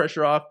little bit of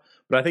pressure off.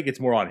 But I think it's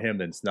more on him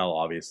than Snell,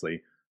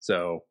 obviously.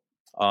 So,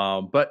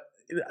 but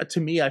to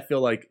me, I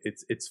feel like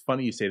it's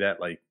funny you say that.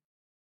 Like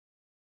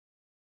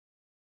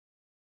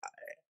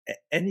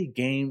any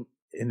game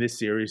in this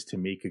series to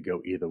me could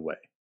go either way.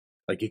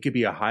 Like it could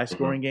be a high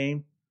scoring game,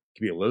 it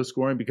could be a low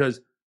scoring,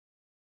 because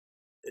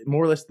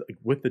more or less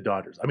with the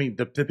Dodgers, I mean,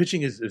 the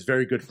pitching is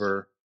very good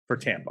for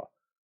Tampa,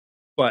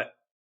 but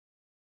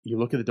you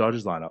look at the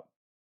Dodgers lineup,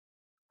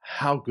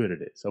 how good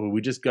it is. I mean,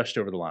 we just gushed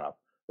over the lineup,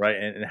 right?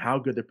 And how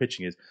good their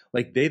pitching is.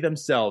 Like they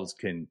themselves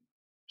can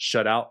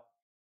shut out,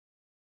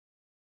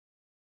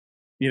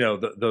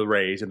 the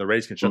Rays, and the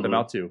Rays can shut them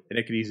out too. And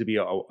it could easily be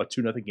a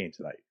 2-0 game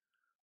tonight.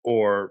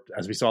 Or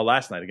as we saw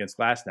last night against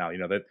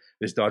Glasnow, that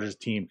this Dodgers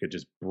team could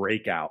just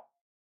break out,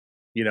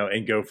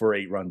 and go for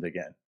 8 runs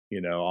again,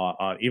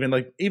 on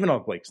even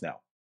on Blake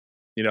Snell.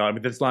 I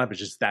mean, this lineup is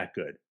just that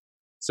good.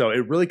 So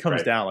it really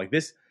comes down like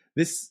this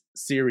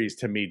series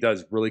to me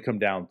does really come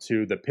down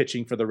to the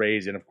pitching for the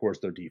Rays and of course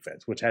their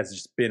defense, which has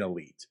just been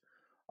elite.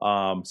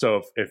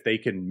 So if they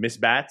can miss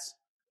bats,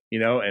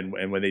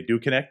 and when they do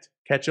connect,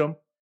 catch them.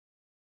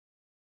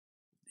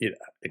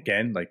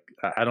 Again, like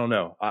I don't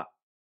know.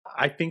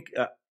 I think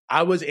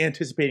I was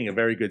anticipating a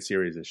very good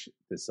series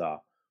this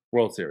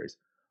World Series.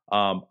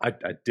 I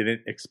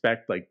didn't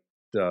expect like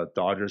the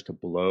Dodgers to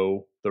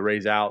blow the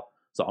Rays out,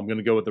 So I'm going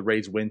to go with the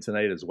Rays win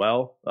tonight as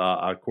well.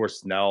 Of course,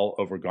 Snell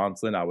over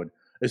Gonsolin, I would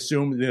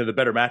assume the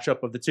better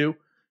matchup of the two.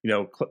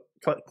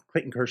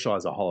 Clayton Kershaw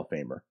is a Hall of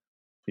Famer.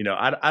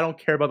 I don't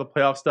care about the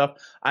playoff stuff.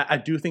 I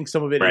do think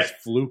some of it is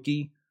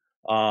fluky.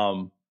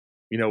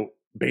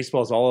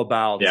 Baseball is all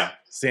about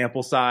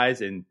sample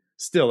size, and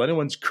still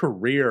anyone's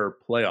career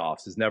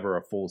playoffs is never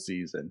a full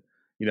season.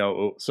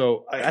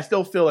 So I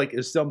still feel like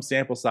there's some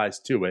sample size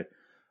to it.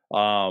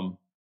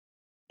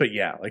 But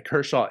yeah, like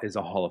Kershaw is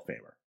a Hall of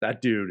Famer.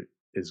 That dude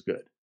is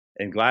good.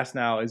 And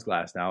Glasnow is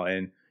Glasnow.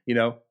 And,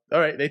 all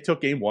right, they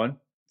took game one.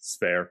 It's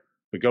fair.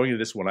 But going into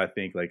this one, I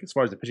think, like, as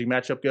far as the pitching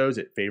matchup goes,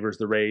 it favors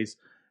the Rays.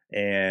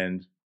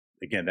 And,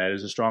 again, that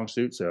is a strong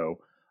suit. So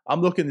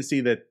I'm looking to see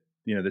that,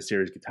 the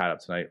series get tied up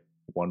tonight,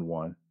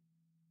 1-1.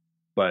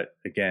 But,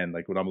 again,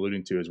 like what I'm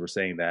alluding to is we're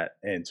saying that.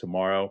 And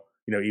tomorrow,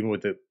 even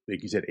with the,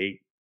 like you said,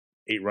 eight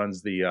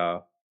runs,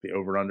 the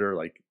over-under,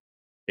 like,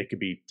 it could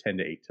be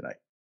 10-8 tonight.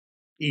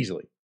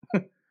 Easily.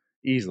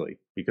 Easily.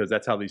 Because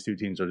that's how these two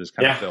teams are just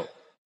kind of built.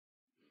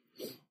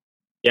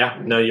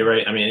 Yeah, no, you're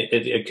right. I mean,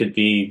 it could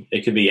be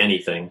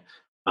anything.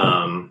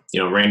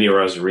 Randy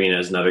Arozarena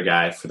is another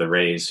guy for the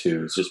Rays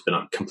who's just been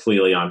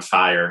completely on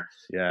fire.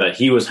 Yeah. But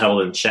he was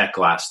held in check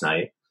last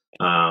night.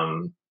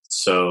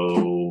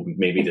 So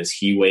maybe does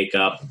he wake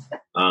up?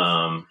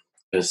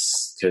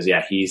 Because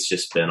he's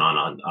just been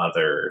on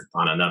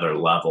another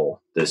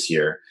level this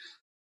year.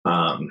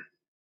 And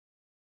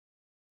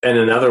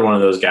another one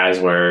of those guys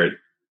where,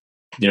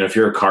 if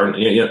you're a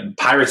Cardinal,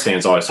 Pirates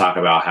fans always talk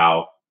about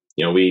how,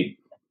 we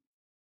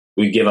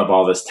give up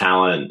all this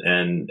talent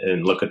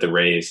and look at the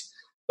Rays.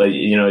 But,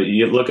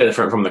 you look at it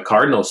from the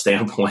Cardinals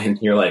standpoint,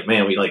 you're like,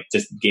 man, we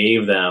just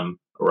gave them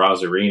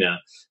Rosarina.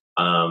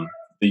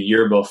 The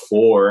year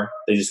before,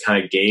 they just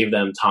kind of gave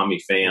them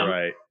Tommy Pham.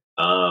 Right.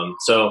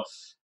 So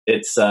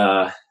it's,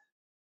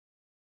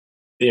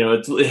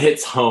 it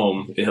hits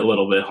home a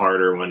little bit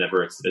harder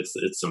whenever it's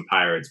some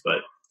Pirates. But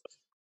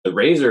the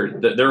Rays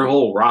their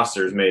whole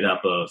roster is made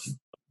up of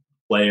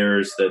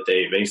players that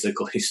they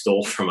basically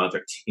stole from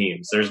other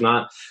teams. There's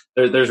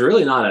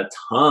really not a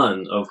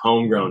ton of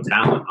homegrown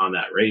talent on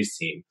that Rays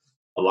team.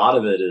 A lot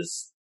of it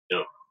is,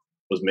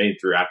 was made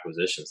through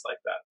acquisitions like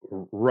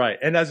that. Right.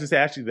 And as I say,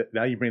 actually,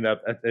 now you bring that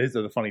up, that is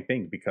the funny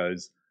thing,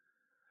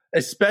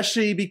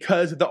 especially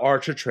because of the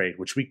Archer trade,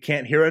 which we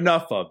can't hear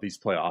enough of these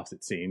playoffs,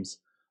 it seems.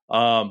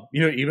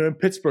 Even in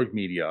Pittsburgh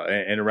media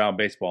and around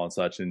baseball and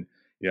such, and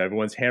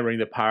everyone's hammering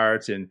the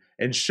Pirates and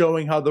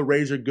showing how the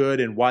Rays are good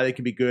and why they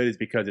can be good is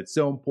because it's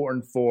so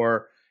important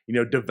for,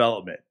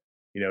 development,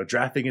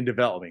 drafting and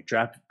developing,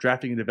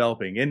 drafting and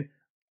developing. And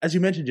as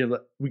you mentioned, Jim,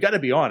 we got to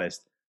be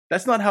honest,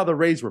 that's not how the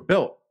Rays were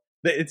built.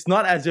 It's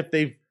not as if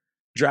they've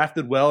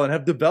drafted well and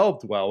have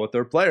developed well with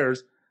their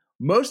players.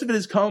 Most of it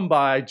has come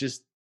by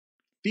just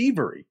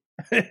thievery.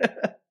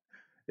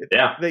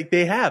 Yeah,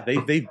 they have.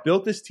 They've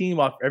built this team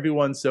off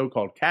everyone's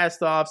so-called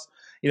cast-offs.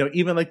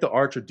 Even like the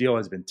Archer deal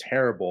has been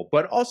terrible.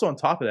 But also on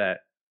top of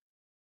that,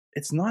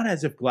 it's not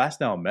as if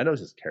Glasnow and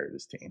Meadows has carried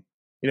this team.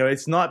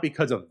 It's not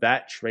because of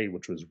that trade,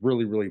 which was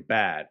really, really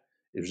bad.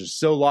 It was just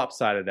so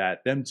lopsided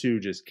that them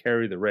two just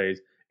carry the Rays.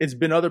 It's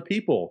been other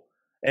people.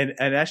 And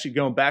actually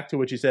going back to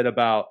what you said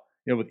about,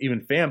 with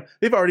even Pham,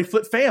 they've already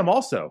flipped Pham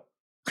also.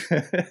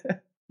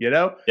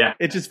 Yeah.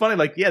 It's just funny.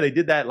 Like, yeah, they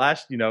did that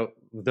last,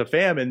 the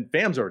Pham, and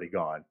Pham's already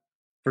gone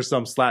for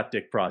some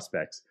slapdick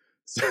prospects.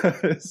 So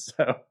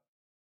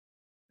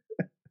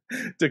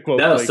to quote.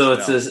 No, so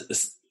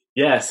it's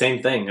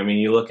same thing. I mean,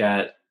 you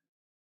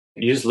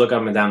just look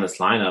up and down this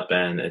lineup,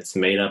 and it's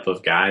made up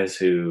of guys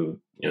who,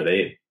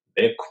 they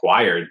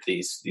acquired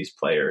these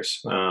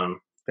players.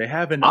 They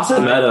have an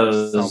Austin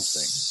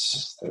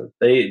Meadows.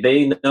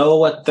 They know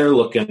what they're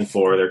looking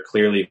for. They're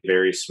clearly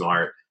very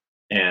smart,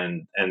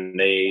 and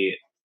they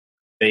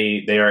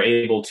are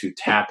able to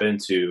tap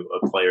into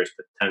a player's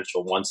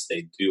potential once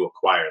they do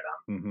acquire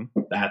them.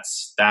 Mm-hmm.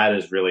 That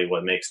is really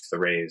what makes the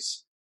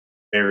Rays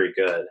very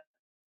good.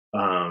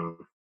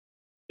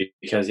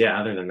 Because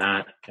other than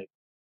that,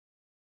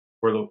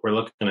 we're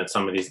looking at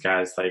some of these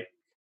guys like,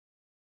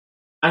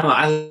 I don't know.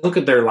 I look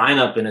at their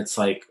lineup and it's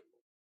like,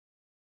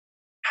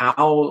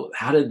 how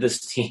did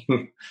this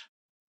team?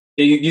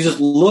 You just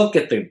look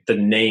at the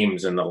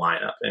names in the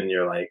lineup and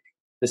you're like,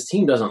 this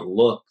team doesn't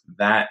look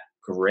that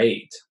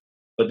great.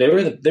 But they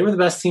were the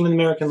best team in the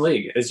American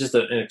League. It's just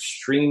an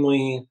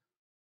extremely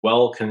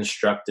well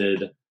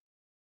constructed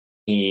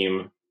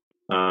team.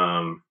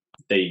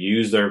 They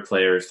use their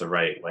players the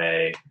right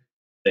way.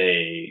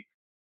 They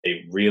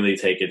really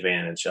take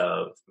advantage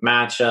of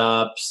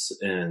matchups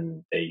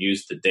and they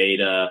use the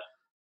data.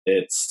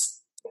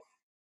 It's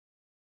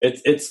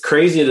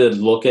crazy to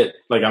look at.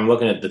 Like, I'm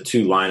looking at the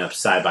two lineups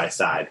side by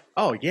side.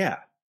 Oh yeah,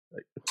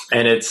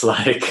 and it's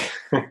like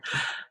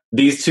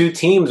these two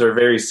teams are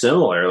very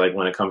similar. Like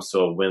when it comes to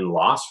a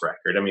win-loss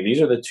record, I mean,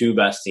 these are the two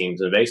best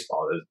teams in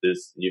baseball.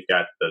 You've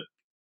got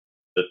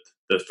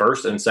the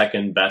first and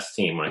second best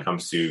team when it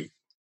comes to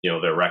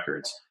their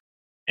records,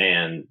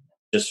 and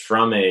just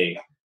from a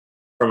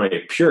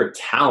pure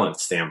talent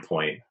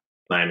standpoint,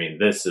 I mean,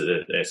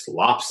 it's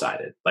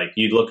lopsided. Like,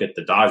 you look at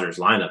the Dodgers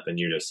lineup and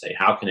you just say,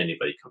 how can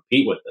anybody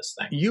compete with this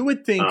thing? You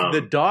would think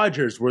the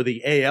Dodgers were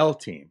the AL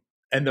team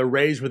and the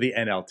Rays were the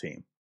NL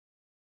team.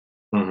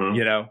 Mm-hmm.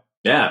 You know?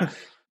 Yeah.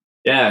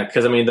 Yeah,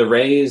 because, I mean, the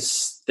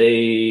Rays,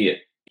 I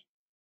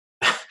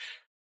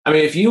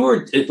mean,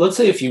 let's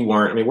say if you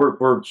weren't, I mean,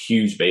 we're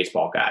huge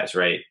baseball guys,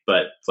 right?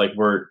 But, like,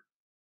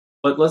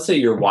 let's say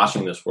you're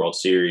watching this World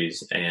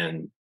Series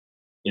and,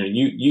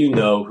 you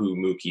know who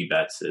Mookie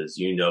Betts is,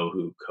 you know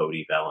who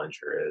Cody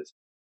Bellinger is.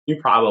 You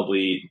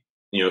probably,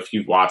 if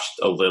you've watched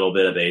a little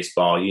bit of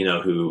baseball, you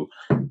know who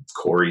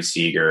Corey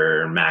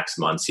Seager and Max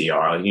Muncy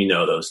are. You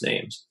know those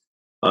names.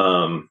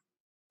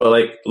 But,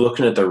 like,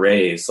 looking at the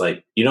Rays,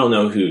 like, you don't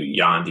know who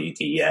Yandy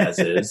Diaz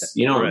is.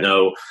 You don't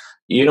know.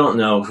 You don't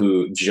know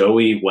who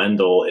Joey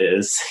Wendell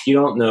is. You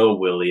don't know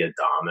Willie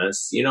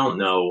Adames. You don't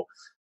know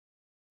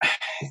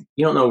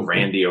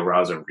Randy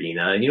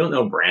Arozarena. You don't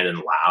know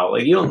Brandon Lau.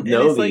 Like, you don't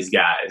know these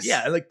guys.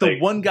 Yeah, like the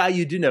one guy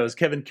you do know is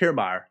Kevin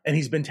Kiermaier, and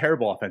he's been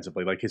terrible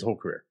offensively, like, his whole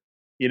career.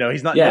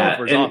 He's not known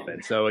for his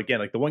offense. So, again,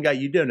 like, the one guy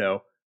you do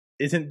know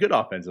isn't good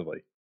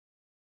offensively.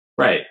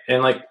 Right.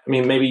 And, like, I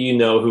mean, maybe you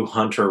know who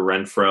Hunter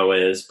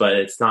Renfroe is, but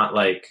it's not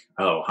like,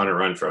 oh, Hunter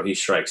Renfroe, he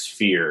strikes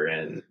fear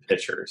in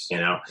pitchers,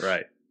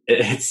 Right.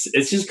 It's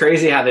just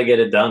crazy how they get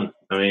it done.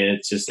 I mean,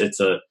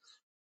 it's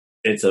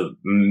a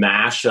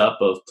mashup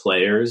of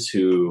players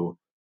who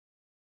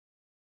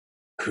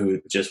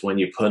just, when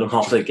you put them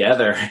all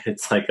together,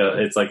 it's like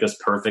this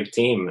perfect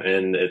team,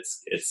 and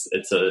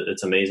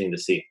it's amazing to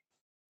see.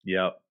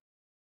 Yep.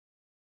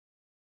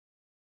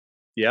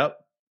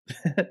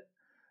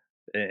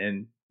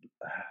 And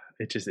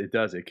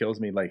it kills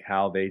me, like,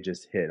 how they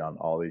just hit on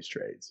all these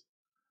trades.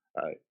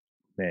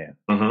 Man.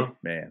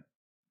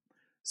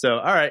 So,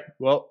 all right.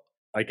 Well,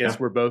 I guess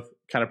we're both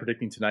kind of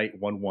predicting tonight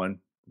 1-1.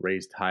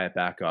 Rays tie it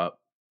back up.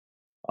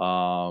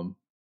 All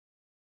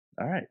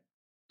right.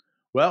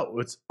 Well,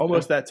 it's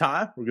almost that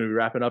time. We're going to be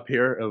wrapping up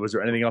here. Was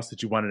there anything else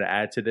that you wanted to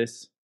add to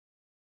this?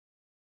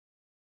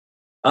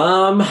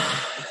 Yeah,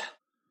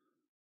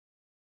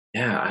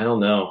 I don't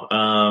know.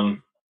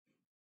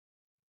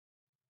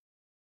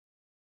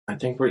 I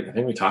think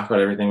we talked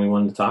about everything we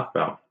wanted to talk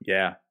about.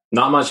 Yeah.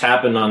 Not much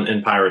happened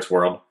in Pirates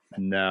world.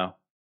 No.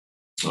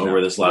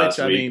 Over this last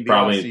week. I mean, the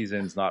off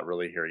season's not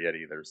really here yet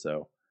either,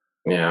 so.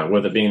 Yeah,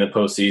 with it being the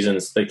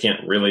postseasons, they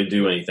can't really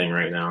do anything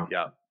right now.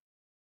 Yeah.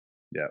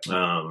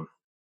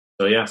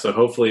 So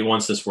hopefully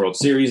once this World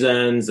Series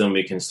ends, then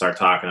we can start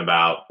talking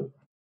about,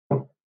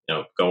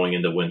 going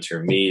into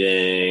winter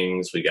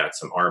meetings. We got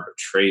some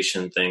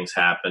arbitration things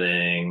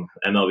happening.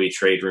 MLB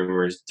trade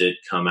rumors did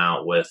come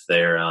out with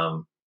their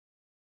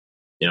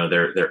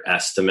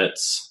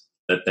estimates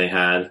that they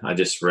had. I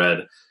just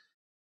read,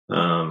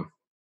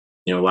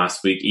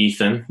 last week,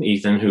 Ethan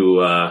who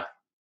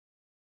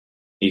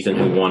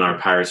won our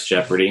Pirates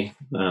Jeopardy,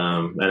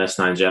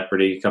 NS9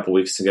 Jeopardy a couple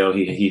weeks ago.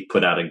 He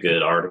put out a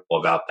good article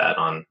about that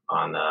on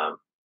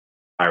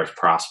Pirates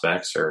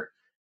Prospects, or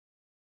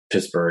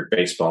Pittsburgh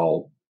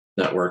Baseball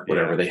Network,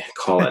 whatever they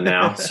call it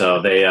now.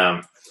 So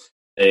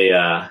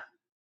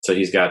so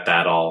he's got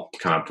that all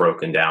kind of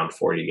broken down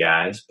for you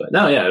guys. But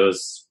no, yeah,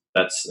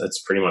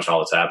 that's pretty much all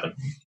that's happened.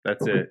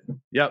 That's it.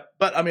 Yep.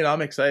 But I mean,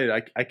 I'm excited.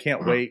 I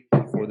can't wait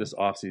for this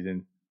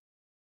offseason.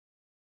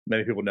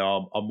 Many people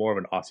know I'm more of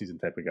an off-season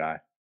type of guy.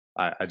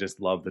 I just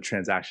love the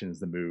transactions,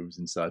 the moves,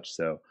 and such.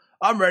 So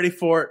I'm ready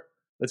for it.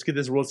 Let's get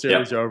this World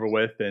Series over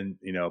with. And,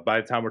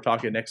 by the time we're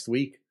talking next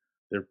week,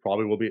 there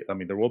will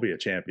be a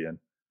champion.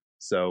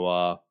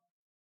 So,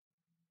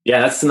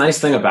 yeah, that's the nice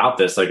thing about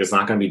this. Like, it's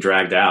not going to be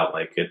dragged out.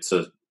 Like, it's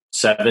a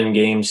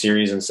 7-game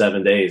series in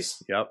 7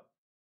 days. Yep.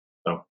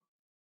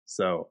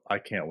 So I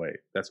can't wait.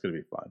 That's going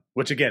to be fun.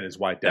 Which, again, is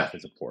why depth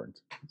is important.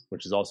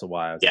 Which is also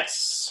why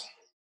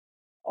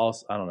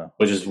Also, I don't know.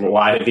 Which is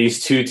why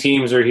these two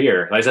teams are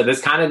here. Like I said,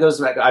 this kind of goes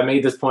back. I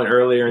made this point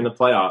earlier in the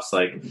playoffs.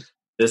 Like,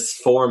 this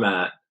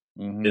format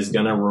is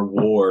going to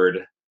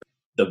reward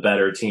the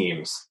better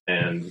teams,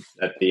 and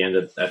at the end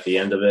of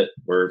it,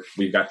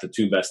 we've got the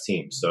two best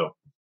teams. So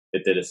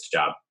it did its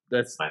job.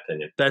 That's my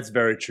opinion. That's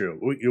very true.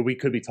 We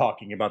could be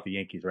talking about the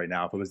Yankees right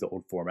now if it was the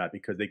old format,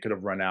 because they could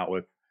have run out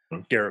with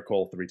Garrett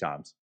Cole 3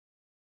 times.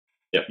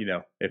 Yep.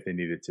 If they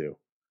needed to.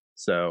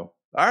 So,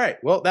 all right.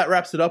 Well, that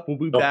wraps it up. We'll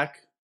be back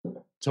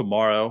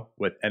tomorrow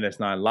with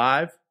NS9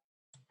 Live.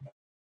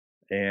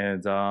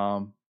 And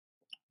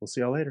we'll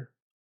see y'all later.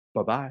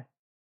 Bye-bye.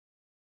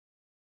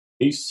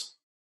 Peace.